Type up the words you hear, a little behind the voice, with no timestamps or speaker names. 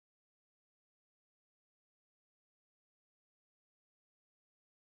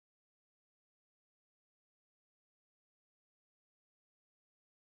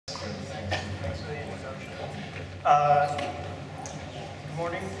Good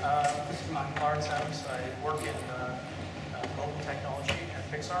morning. I'm Lawrence Adams. I work in global technology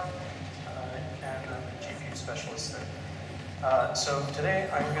at Pixar, and I'm a GPU specialist there. So today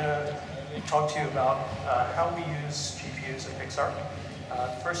I'm going to talk to you about how we use GPUs at Pixar.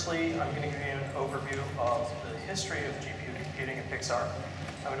 Firstly, I'm going to give you an overview of the history of GPU computing at Pixar.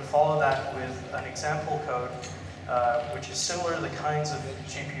 I'm going to follow that with an example code which is similar to the kinds of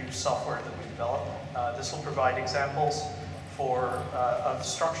GPU software that we develop. This will provide examples of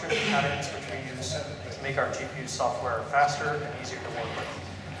structures and patterns which we use to make our GPU software faster and easier to work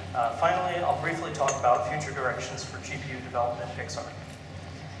with. Finally, I'll briefly talk about future directions for GPU development at Pixar.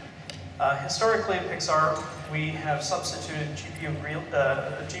 Historically at Pixar, we have substituted GPU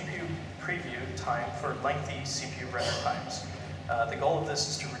preview time for lengthy CPU render times. The goal of this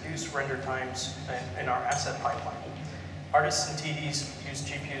is to reduce render times in our asset pipeline. Artists and TDs use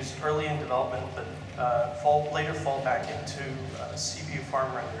GPUs early in development, but later fall back into CPU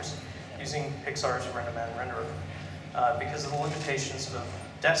farm renders using Pixar's RenderMan renderer. Because of the limitations of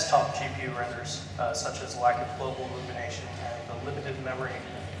desktop GPU renders, such as lack of global illumination and the limited memory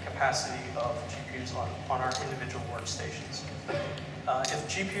capacity of GPUs on our individual workstations. If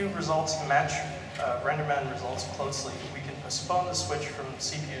GPU results match RenderMan results closely, we can postpone the switch from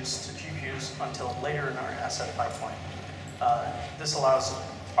CPUs to GPUs until later in our asset pipeline. This allows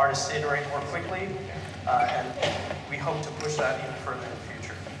artists to iterate more quickly, and we hope to push that even further in the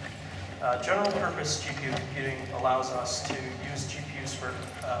future. General purpose GPU computing allows us to use GPUs for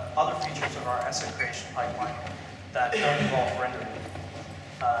other features of our asset creation pipeline that don't involve rendering.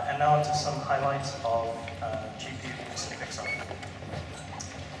 And now into some highlights of GPU use in Pixar.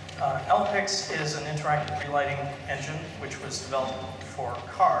 LPix is an interactive relighting engine which was developed for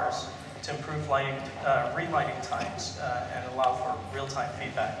cars to improve relighting times and allow for real-time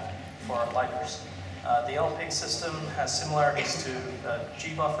feedback for our lighters. The LPix system has similarities to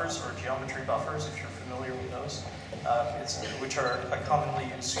G buffers or geometry buffers, if you're familiar with those, which are a commonly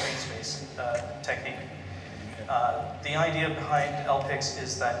used screen space technique. The idea behind LPix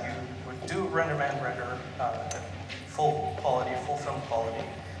is that you would do a RenderMan render at full quality, full film quality,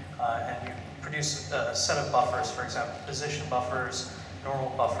 and you produce a set of buffers, for example, position buffers,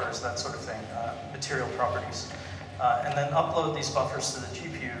 normal buffers, that sort of thing, material properties. And then upload these buffers to the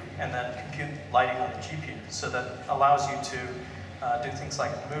GPU and then compute lighting on the GPU. So that allows you to do things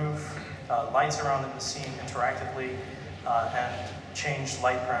like move lights around in the scene interactively and change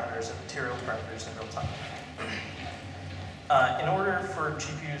light parameters and material parameters in real time. In order for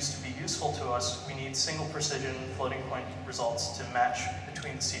GPUs to be useful to us, we need single precision floating point results to match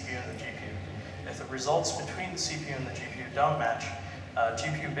between the CPU and the GPU. If the results between the CPU and the GPU don't match,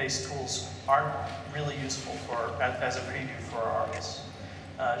 GPU-based tools aren't really useful as a preview for our artists.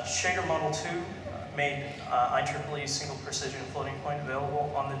 Shader Model 2 made IEEE single precision floating point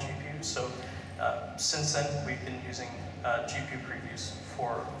available on the GPU, so since then we've been using GPU previews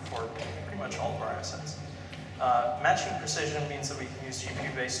for pretty much all of our assets. Matching precision means that we can use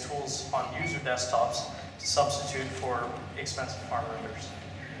GPU-based tools on user desktops to substitute for expensive farm renders.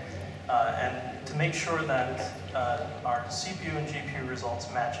 And to make sure that our CPU and GPU results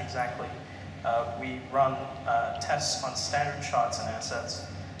match exactly, we run tests on standard shots and assets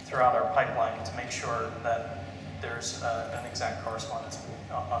throughout our pipeline to make sure that there's an exact correspondence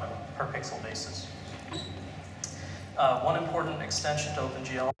on a per pixel basis. One important extension to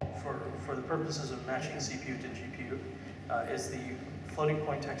OpenGL for the purposes of matching CPU to GPU is the floating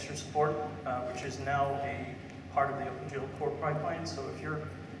point texture support, which is now a part of the OpenGL core pipeline. So if you're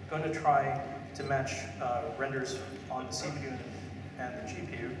going to try to match renders on the CPU and the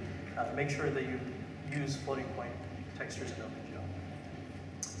GPU, make sure that you use floating point textures in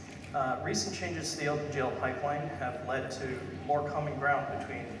OpenGL. Recent changes to the OpenGL pipeline have led to more common ground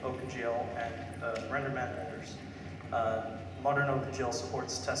between OpenGL and RenderMan renders. Modern OpenGL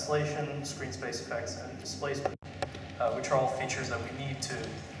supports tessellation, screen space effects, and displacement, which are all features that we need to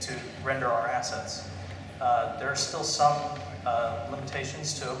render our assets. There are still some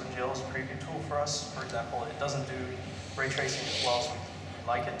limitations to OpenGL as a preview tool for us. For example, it doesn't do ray tracing as well as we'd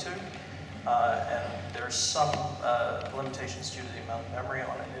like it to, and there are some limitations due to the amount of memory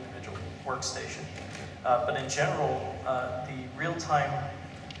on an individual workstation. But in general, the real-time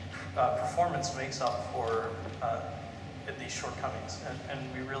performance makes up for these shortcomings, and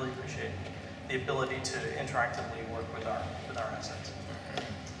we really appreciate the ability to interactively work with our assets.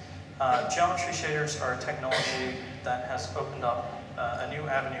 Geometry shaders are a technology that has opened up a new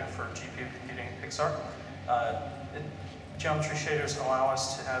avenue for GPU computing at Pixar. Geometry shaders allow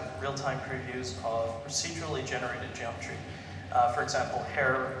us to have real-time previews of procedurally generated geometry. For example,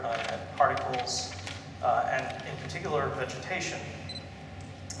 hair, particles, and in particular vegetation.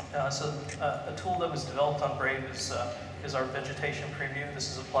 A tool that was developed on Brave is our vegetation preview.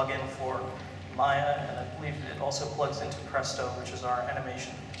 This is a plugin for Maya, and I believe it also plugs into Presto, which is our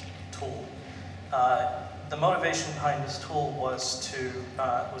animation tool. The motivation behind this tool was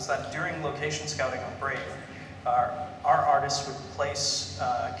that during location scouting on Brave, our artists would place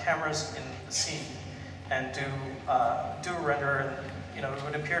cameras in the scene and do a render, and it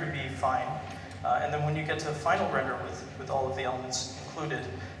would appear to be fine. And then when you get to the final render with all of the elements included,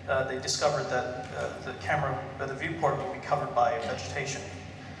 they discovered that the viewport would be covered by vegetation.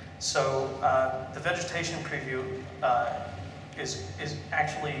 So the vegetation preview is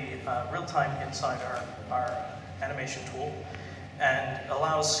actually real-time inside our animation tool, and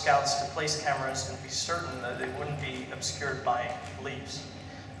allows scouts to place cameras and be certain that they wouldn't be obscured by leaves.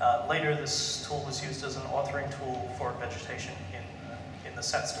 Later, this tool was used as an authoring tool for vegetation in the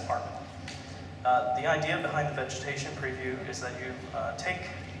sets department. The idea behind the vegetation preview is that you take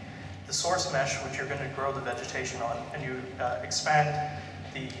the source mesh, which you're going to grow the vegetation on, and you expand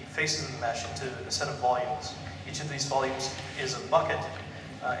the faces of the mesh into a set of volumes. Each of these volumes is a bucket.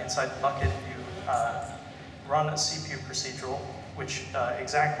 Inside the bucket, you run a CPU procedural, which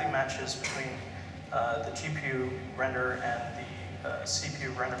exactly matches between the GPU render and the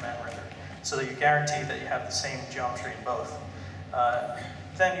CPU RenderMan render, so that you guarantee that you have the same geometry in both.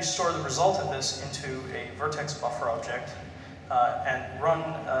 Then you store the result of this into a vertex buffer object and run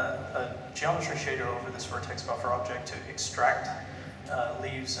a geometry shader over this vertex buffer object to extract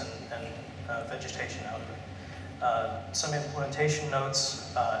leaves and vegetation out of it. Some implementation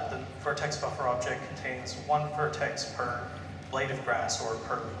notes: the vertex buffer object contains one vertex per blade of grass or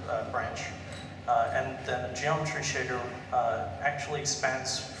per branch. And then a geometry shader actually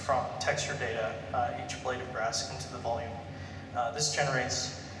expands from texture data each blade of grass into the volume. This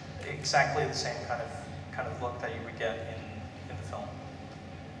generates exactly the same kind of look that you would get in the film.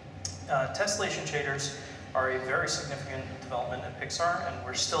 Tessellation shaders are a very significant development at Pixar, and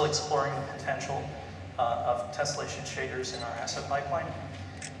we're still exploring the potential of tessellation shaders in our asset pipeline.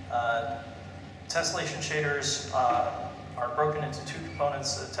 Tessellation shaders are broken into two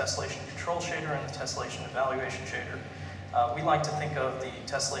components: the tessellation control shader and the tessellation evaluation shader. We like to think of the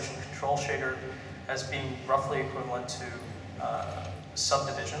tessellation control shader as being roughly equivalent to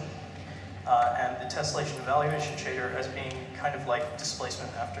subdivision, and the tessellation evaluation shader as being kind of like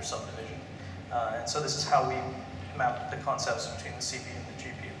displacement after subdivision. And so this is how we map the concepts between the CPU and the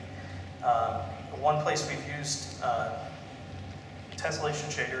GPU. One place we've used tessellation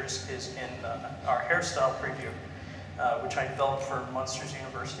shaders is in our hairstyle preview, which I developed for Monsters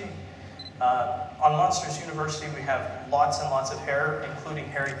University. On Monsters University, we have lots and lots of hair, including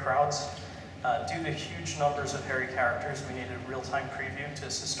hairy crowds. Due to huge numbers of hairy characters, we needed a real-time preview to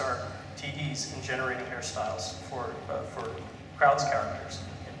assist our TDs in generating hairstyles for crowds characters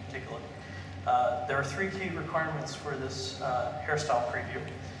in particular. There are three key requirements for this hairstyle preview.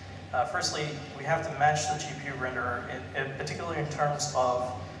 Firstly, we have to match the GPU renderer, particularly in terms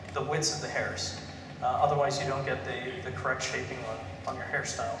of the widths of the hairs. Otherwise, you don't get the correct shaping on your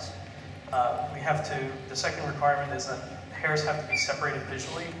hairstyles. The second requirement is that hairs have to be separated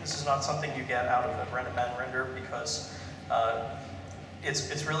visually. This is not something you get out of a RenderMan render because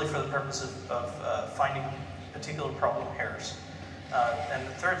it's really for the purpose of finding particular problem hairs. And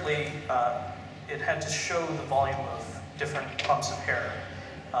thirdly, it had to show the volume of different clumps of hair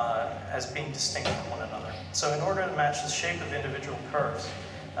as being distinct from one another. So in order to match the shape of individual curves,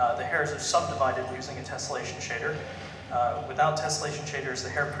 the hairs are subdivided using a tessellation shader. Without tessellation shaders, the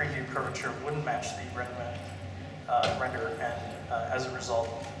hair preview curvature wouldn't match the RenderMan render, and as a result,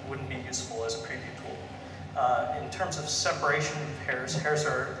 wouldn't be useful as a preview tool. In terms of separation of hairs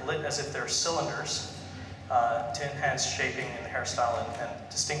are lit as if they're cylinders to enhance shaping in the hairstyle and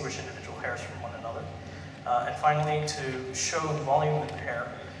distinguish individual hairs from one another. And finally, to show the volume of the hair,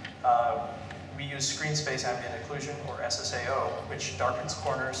 we use screen space ambient occlusion, or SSAO, which darkens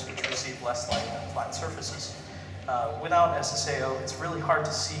corners which receive less light than flat surfaces. Without SSAO, it's really hard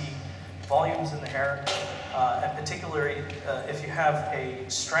to see volumes in the hair, and particularly if you have a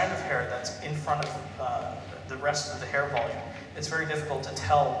strand of hair that's in front of the rest of the hair volume, it's very difficult to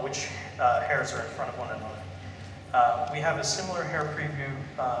tell which hairs are in front of one another. We have a similar hair preview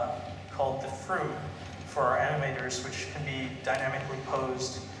called the Fruit for our animators, which can be dynamically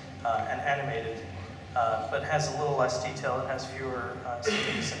posed and animated, but has a little less detail. It has fewer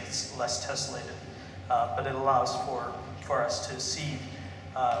CDs and it's less tessellated, but it allows for us to see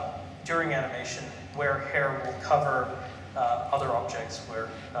during animation where hair will cover other objects where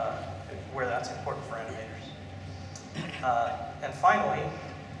that's important for animators. And finally,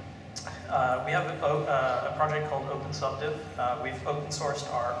 We have a project called OpenSubdiv. We've open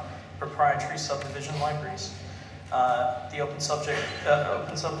sourced our proprietary subdivision libraries. The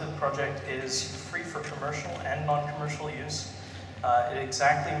OpenSubdiv project is free for commercial and non-commercial use. It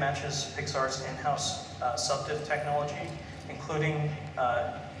exactly matches Pixar's in-house subdiv technology, including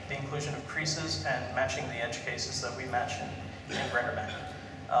the inclusion of creases and matching the edge cases that we match in RenderMan.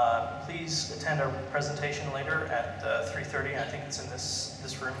 Please attend our presentation later at 3:30. I think it's in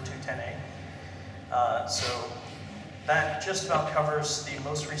this room, 210A. So that just about covers the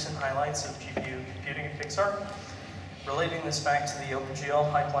most recent highlights of GPU computing at Pixar. Relating this back to the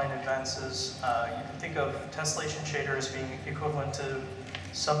OpenGL pipeline advances, you can think of tessellation shader as being equivalent to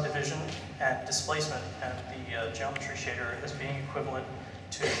subdivision and displacement, and the geometry shader as being equivalent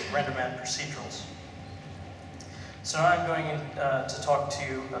to RenderMan procedurals. So now I'm going to talk to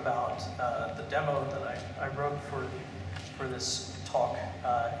you about the demo that I wrote for this talk.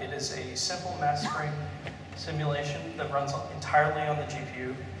 It is a simple mass spring simulation that runs entirely on the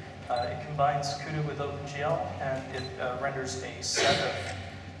GPU. It combines CUDA with OpenGL, and it renders a set of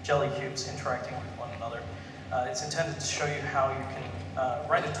jelly cubes interacting with one another. It's intended to show you how you can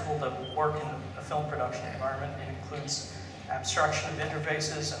write a tool that will work in a film production environment. It includes abstraction of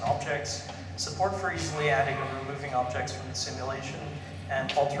interfaces and objects, support for easily adding and removing objects from the simulation,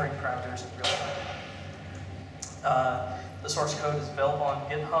 and altering parameters in real time. The source code is available on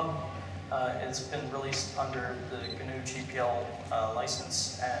GitHub. It's been released under the GNU GPL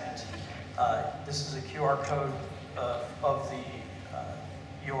license, and this is a QR code of the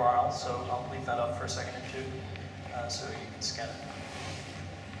URL, so I'll leave that up for a second or two so you can scan it.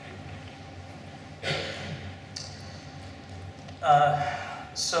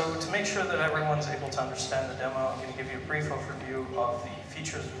 So to make sure that everyone's able to understand the demo, I'm going to give you a brief overview of the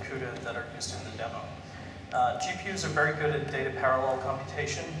features of CUDA that are used in the demo. GPUs are very good at data parallel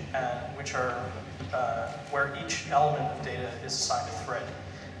computation, which are where each element of data is assigned a thread.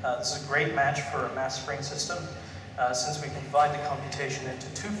 This is a great match for a mass spring system, since we can divide the computation into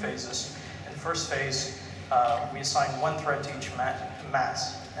two phases. In the first phase, we assign one thread to each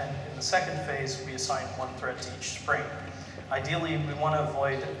mass, and in the second phase, we assign one thread to each spring. Ideally, we want to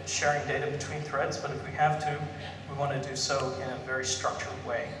avoid sharing data between threads, but if we have to, we want to do so in a very structured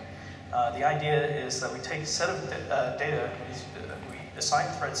way. The idea is that we take a set of data, we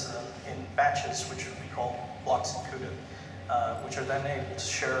assign threads to them in batches, which we call blocks in CUDA, which are then able to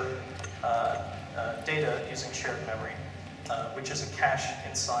share data using shared memory, which is a cache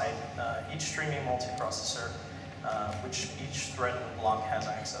inside each streaming multiprocessor, which each thread in the block has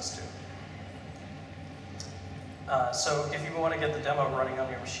access to. So if you want to get the demo running on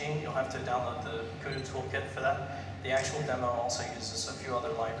your machine, you'll have to download the CUDA toolkit for that. The actual demo also uses a few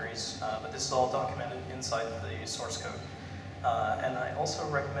other libraries, but this is all documented inside the source code. And I also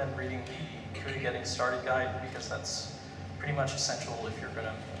recommend reading the CUDA Getting Started guide, because that's pretty much essential if you're going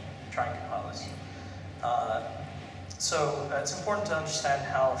to try and compile this. So it's important to understand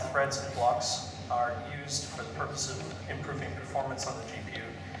how threads and blocks are used for the purpose of improving performance on the GPU.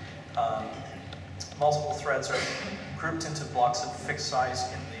 Multiple threads are grouped into blocks of fixed size.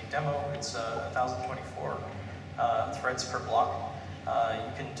 In the demo, it's 1024 threads per block.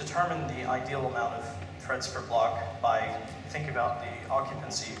 You can determine the ideal amount of threads per block by thinking about the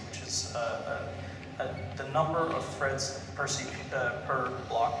occupancy, which is the number of threads per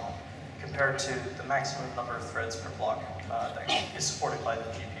block compared to the maximum number of threads per block that is supported by the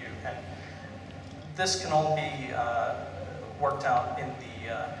GPU. And this can all be worked out in the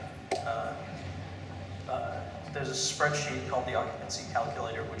there's a spreadsheet called the occupancy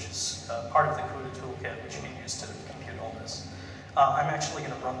calculator, which is part of the CUDA toolkit, which you can use to compute all this. I'm actually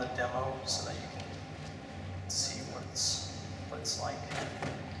going to run the demo so that you can see what it's like.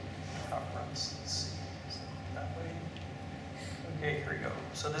 How it runs. Let's see. Is it that way? Okay, here we go.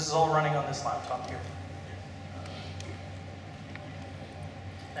 So this is all running on this laptop here.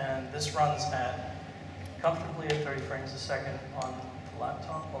 And this runs comfortably at 30 frames a second on the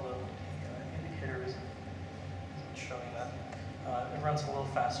laptop, although the indicator isn't showing that. It runs a little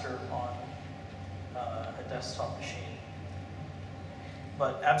faster on a desktop machine.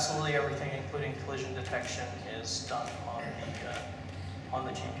 But absolutely everything, including collision detection, is done on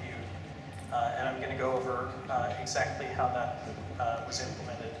the GPU. And I'm going to go over exactly how that was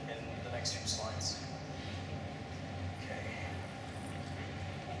implemented in the next few slides. Okay.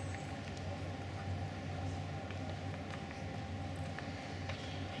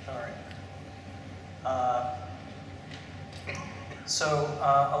 All right. So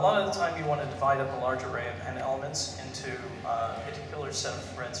a lot of the time you want to divide up a large array of n elements into a particular set of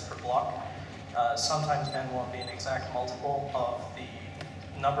threads per block. Sometimes n will be an exact multiple of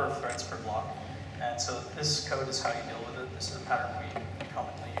the number of threads per block. And so this code is how you deal with it. This is a pattern we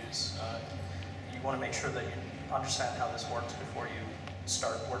commonly use. You want to make sure that you understand how this works before you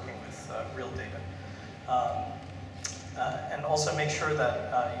start working with real data. And also make sure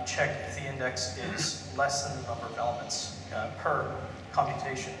that you check if the index is less than the number of elements per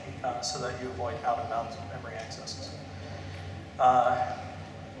computation so that you avoid out-of-bounds memory accesses.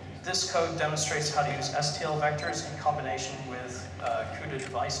 This code demonstrates how to use STL vectors in combination with CUDA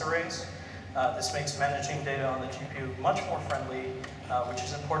device arrays. This makes managing data on the GPU much more friendly, which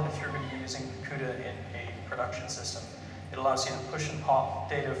is important if you're going to be using CUDA in a production system. It allows you to push and pop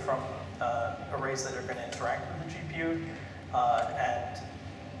data from arrays that are going to interact with the GPU, and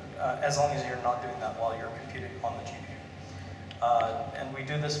as long as you're not doing that while you're computing on the GPU. And we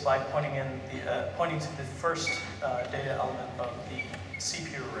do this by pointing to the first data element of the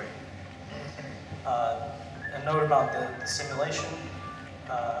CPU array. A note about the simulation.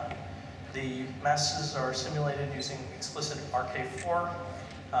 The masses are simulated using explicit RK4,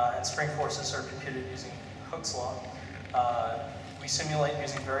 and spring forces are computed using Hooke's law. We simulate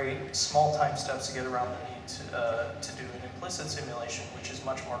using very small time steps to get around the need to do an implicit simulation, which is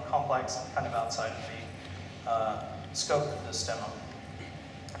much more complex and kind of outside of the scope of this demo.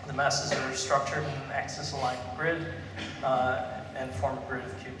 The masses are structured in an axis-aligned grid and form a grid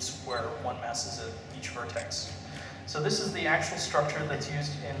of cubes where one mass is at each vertex. So this is the actual structure that's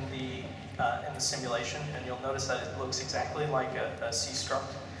used in the simulation, and you'll notice that it looks exactly like a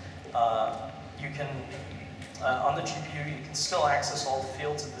C-struct. You can, on the GPU, you can still access all the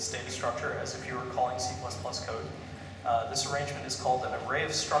fields of this data structure as if you were calling C++ code. This arrangement is called an array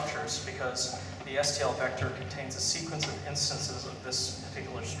of structures because the STL vector contains a sequence of instances of this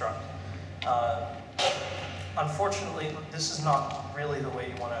particular struct. Unfortunately, this is not really the way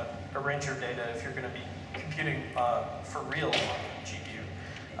you want to arrange your data if you're going to be computing for real on the GPU.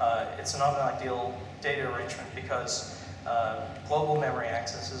 It's not an ideal data arrangement because global memory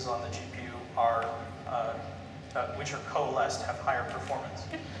accesses on the GPU are, which are coalesced, have higher performance.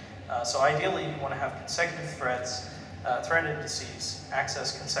 So ideally, you want to have consecutive threads, thread indices,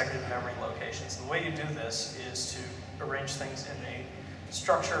 access consecutive memory locations. The way you do this is to arrange things in a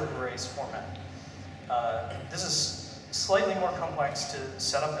structure of arrays format. This is slightly more complex to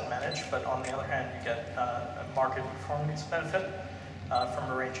set up and manage, but on the other hand, you get a marked performance benefit from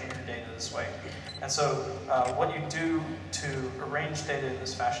arranging your data this way. And so what you do to arrange data in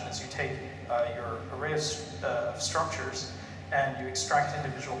this fashion is you take your array of structures and you extract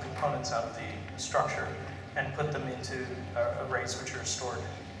individual components out of the structure and put them into arrays which are stored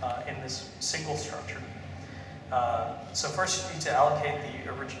in this single structure. So first you need to allocate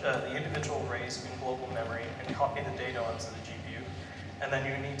the individual arrays in global memory and copy the data onto the GPU. And then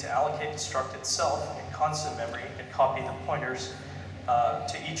you need to allocate the struct itself in constant memory and copy the pointers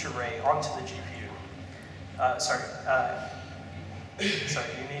to each array onto the GPU.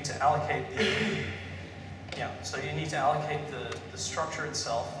 You need to allocate the structure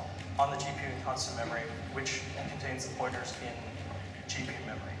itself on the GPU in constant memory, which contains the pointers in GPU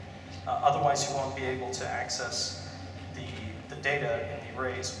memory. Otherwise, you won't be able to access the data in the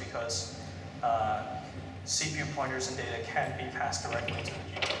arrays because CPU pointers and data can't be passed directly to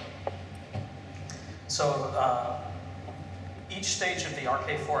the GPU. So each stage of the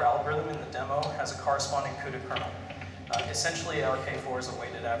RK4 algorithm in the demo has a corresponding CUDA kernel. Essentially, RK4 is a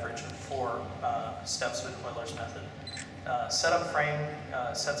weighted average of 4 steps with Euler's method. Setup frame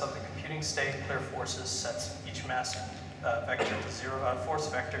sets up the computing state, clear forces sets each mass vector to 0, force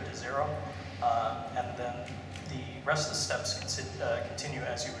vector to 0, and then the rest of the steps continue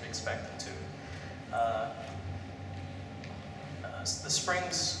as you would expect them to. The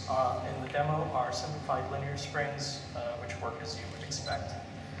springs in the demo are simplified linear springs, which work as you would expect.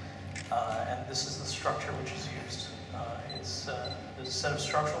 And this is the structure which is used. There's a set of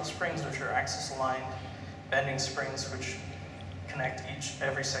structural springs which are axis aligned, bending springs which connect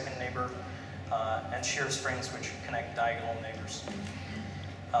every second neighbor, and shear springs which connect diagonal neighbors.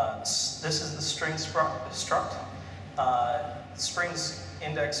 This is the string struct. Springs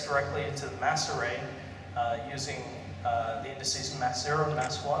index directly into the mass array using the indices mass 0 and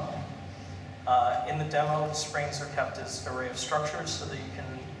mass 1. In the demo, the springs are kept as an array of structures so that you can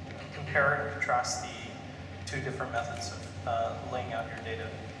compare and contrast the two different methods of laying out your data.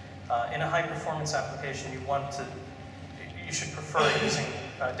 In a high-performance application, you should prefer using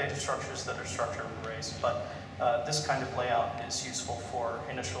data structures that are structured arrays, but this kind of layout is useful for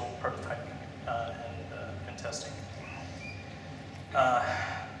initial prototyping and testing.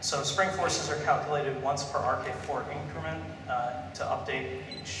 So spring forces are calculated once per RK4 increment to update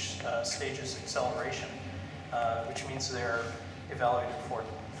each stage's acceleration, which means they're evaluated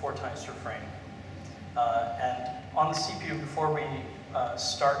four times per frame. And on the CPU, before we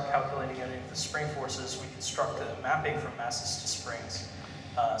start calculating any of the spring forces, we construct a mapping from masses to springs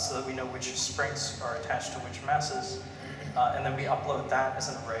so that we know which springs are attached to which masses. And then we upload that as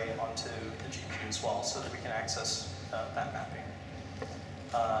an array onto the GPU as well so that we can access that mapping.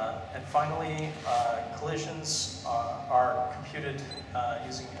 And finally, collisions are computed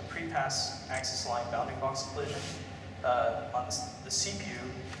using a pre-pass axis line bounding box collision on the CPU.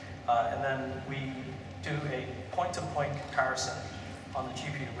 And then we do a point-to-point comparison on the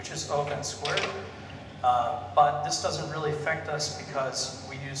GPU, which is O of n squared. But this doesn't really affect us because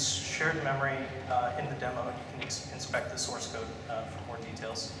we use shared memory in the demo. You can inspect the source code for more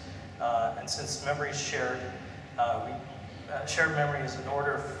details. And since memory is shared, shared memory is an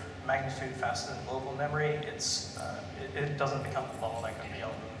order of magnitude faster than global memory. It doesn't become the bottleneck of the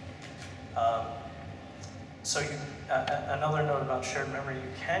algorithm. Another note about shared memory,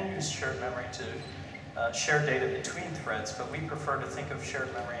 you can use shared memory to share data between threads, but we prefer to think of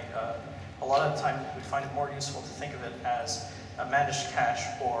shared memory. A lot of the time, we find it more useful to think of it as a managed cache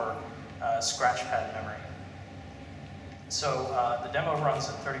or scratch pad memory. So the demo runs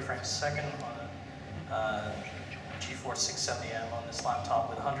at 30 frames a second on a GeForce 670M on this laptop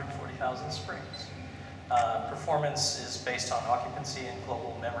with 140,000 springs. Performance is based on occupancy and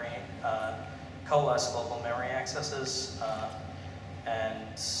global memory, coalesced global memory accesses,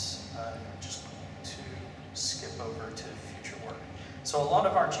 and just going to skip over to future work. So a lot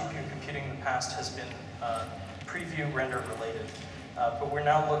of our GPU computing in the past has been preview render related, but we're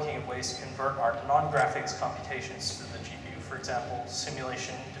now looking at ways to convert our non-graphics computations to the GPU. For example,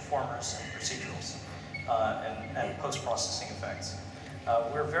 simulation, deformers, and procedurals, and post-processing effects.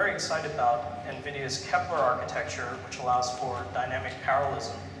 We're very excited about NVIDIA's Kepler architecture, which allows for dynamic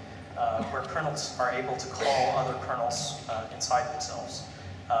parallelism, where kernels are able to call other kernels inside themselves.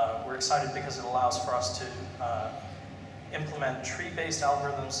 We're excited because it allows for us to implement tree-based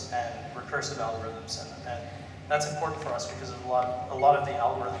algorithms and recursive algorithms, and that's important for us because a lot of the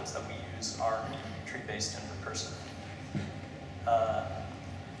algorithms that we use are tree-based and recursive.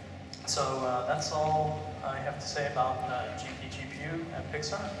 That's all I have to say about GPU at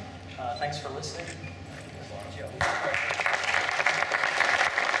Pixar. Thanks for listening.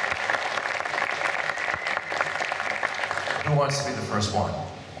 Who wants to be the first one?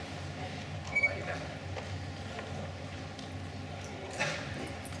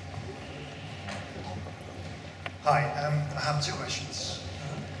 Hi, I have two questions.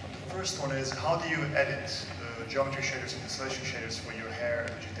 The first one is, how do you edit the geometry shaders and installation shaders for your hair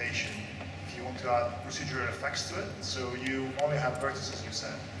and vegetation if you want to add procedural effects to it? So you only have vertices, you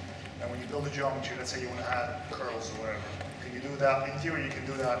said. And when you build a geometry, let's say you want to add curls or whatever. Can you do that? In theory, you can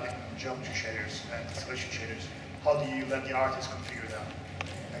do that in geometry shaders and installation shaders. How do you let the artist configure that?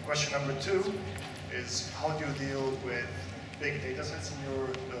 And question number two is, how do you deal with big data sets in your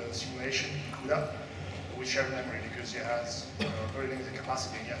simulation, CUDA, with shared memory, because it has very limited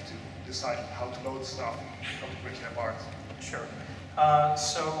capacity and you have to decide how to load stuff from breaking apart? Sure.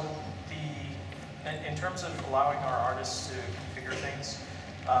 In terms of allowing our artists to configure things,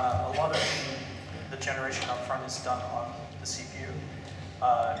 a lot of the generation up front is done on the CPU.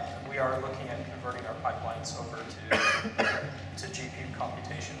 We are looking at converting our pipelines over to GPU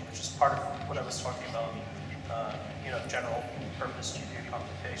computation, which is part of what I was talking about, general purpose GPU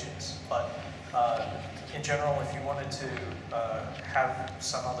computations. But in general, if you wanted to have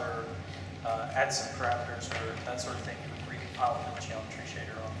some other, add some parameters or that sort of thing, you would recompile the geometry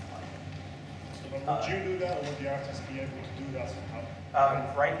shader on the fly. So would you do that, or would the artist be able to do that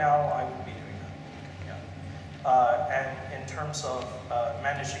somehow? Right now, I would be doing that. Yeah. And in terms of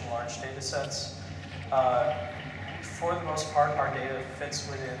managing large data sets, for the most part, our data fits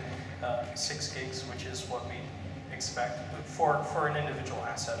within 6 gigs, which is what we expect for an individual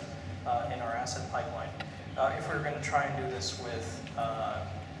asset in our asset pipeline. If we were going to try and do this with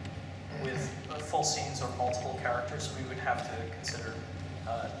full scenes or multiple characters, we would have to consider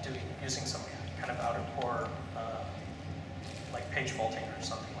using some kind of outer core, like page vaulting or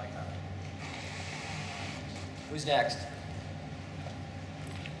something like that. Who's next?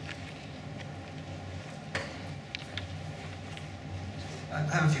 I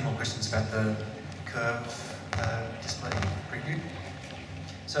have a few more questions about the curve display preview.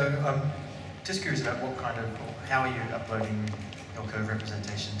 So I'm just curious about how are you uploading your curve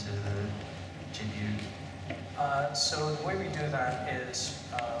representation to the GPU? So the way we do that is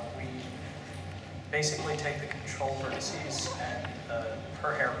we basically take the control vertices and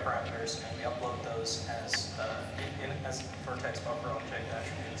per hair parameters, and we upload those as vertex buffer object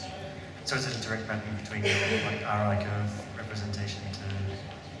attributes. So is it a direct mapping between your RI curve representation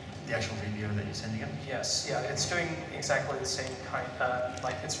to the actual video that you're sending it? Yes, yeah, it's doing exactly the same kind,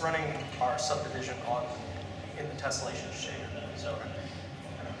 like it's running our subdivision in the tessellation shader. So,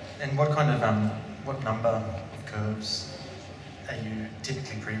 and what kind of, what number of curves are you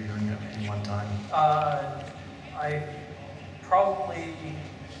typically previewing at any one time? I probably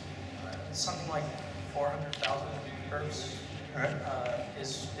something like 400,000 curves Right.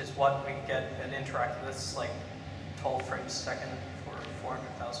 is what we get an interactive. That's like 12 frames a second for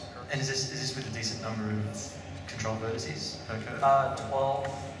 400,000 curves. And is this with a decent number of control vertices per curve? 12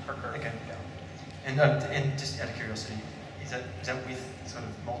 per curve. Okay. Yeah. And just out of curiosity, is that with sort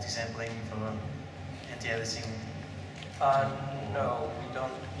of multi-sampling for anti-aliasing? No, we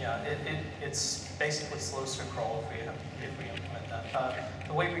don't. Yeah, it's basically slow scroll if we implement that.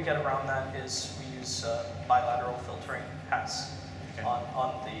 The way we get around that is we use bilateral filtering pass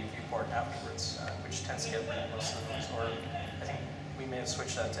on the viewport afterwards, which tends to get rid of most of those. Or I think we may have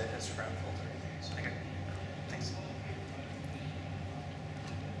switched that to histogram filtering. So. Okay, thanks.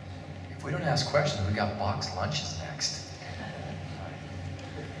 If we don't ask questions, we got boxed lunches next.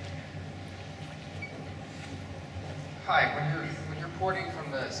 Hi, when you're porting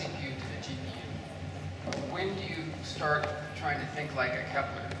from the CPU to the GPU, when do you start trying to think like a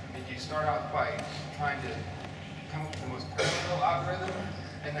Kepler? Did you start out by trying to come up with the most parallel algorithm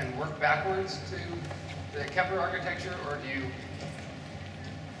and then work backwards to the Kepler architecture, or do you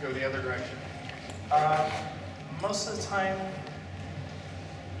go the other direction? Most of the time,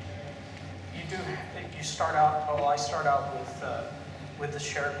 you start out. Well, I start out with the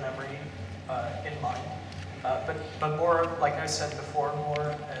shared memory in mind. But more, like I said before,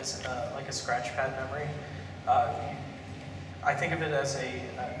 more as like a scratchpad memory. I think of it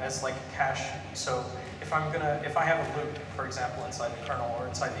as like a cache. So if I have a loop, for example, inside the kernel or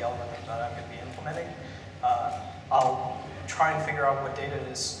inside the algorithm that I'm going to be implementing, I'll try and figure out what data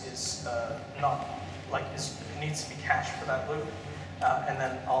is not like needs to be cached for that loop, and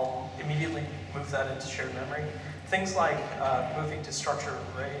then I'll immediately move that into shared memory. Things like moving to structured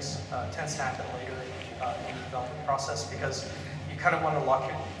arrays tends to happen later in the development process because you kind of want to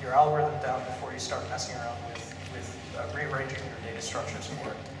lock your algorithm down before you start messing around with rearranging your data structures for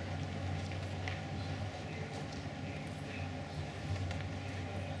it.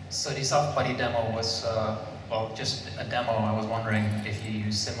 So the soft body demo was, well, just a demo. I was wondering if you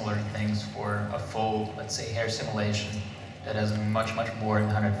use similar things for a full, let's say, hair simulation that has much, much more than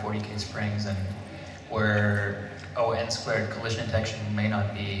 140K springs and where ON² collision detection may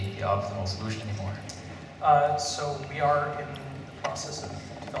not be the optimal solution anymore. So we are in the process of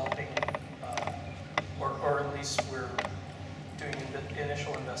developing, or at least we're doing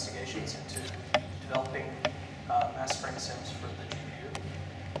initial investigations into developing mass spring sims for the GPU.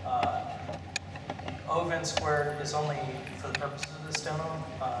 ON² is only for the purposes of this demo.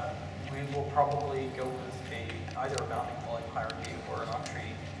 We will probably go with either a bounding point hierarchy or an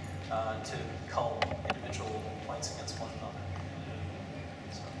octree to cull individual points against one another.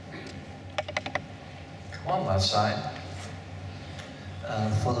 Come on, left side.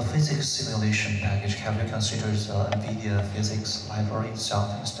 For the physics simulation package, have you considered the NVIDIA physics library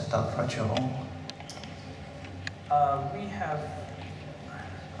itself instead of write your own? We have.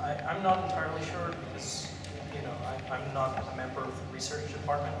 I'm not entirely sure because I'm not a member of the research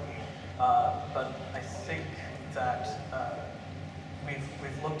department, but I think that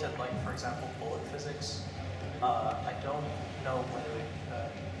we've looked at, like, for example, bullet physics. I don't know whether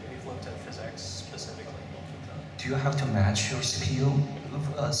we've looked at physics specifically. Do you have to match your CPU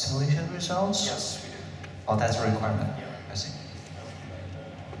simulation results? Yes, we do. Oh, that's a requirement. Yeah. I see.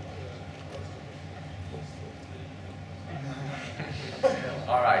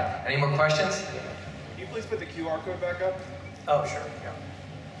 All right, any more questions? Can you please put the QR code back up? Oh, sure, yeah.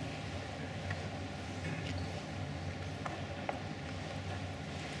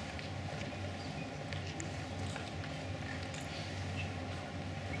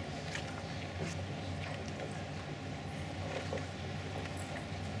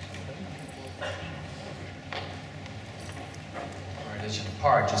 All right, as you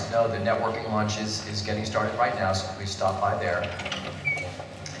depart, just know the networking launch is getting started right now, so please stop by there.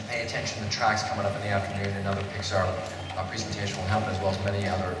 And pay attention to tracks coming up in the afternoon. Another Pixar presentation will happen, as well as many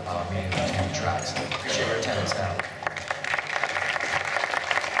other media entertainment tracks. Appreciate your attendance now.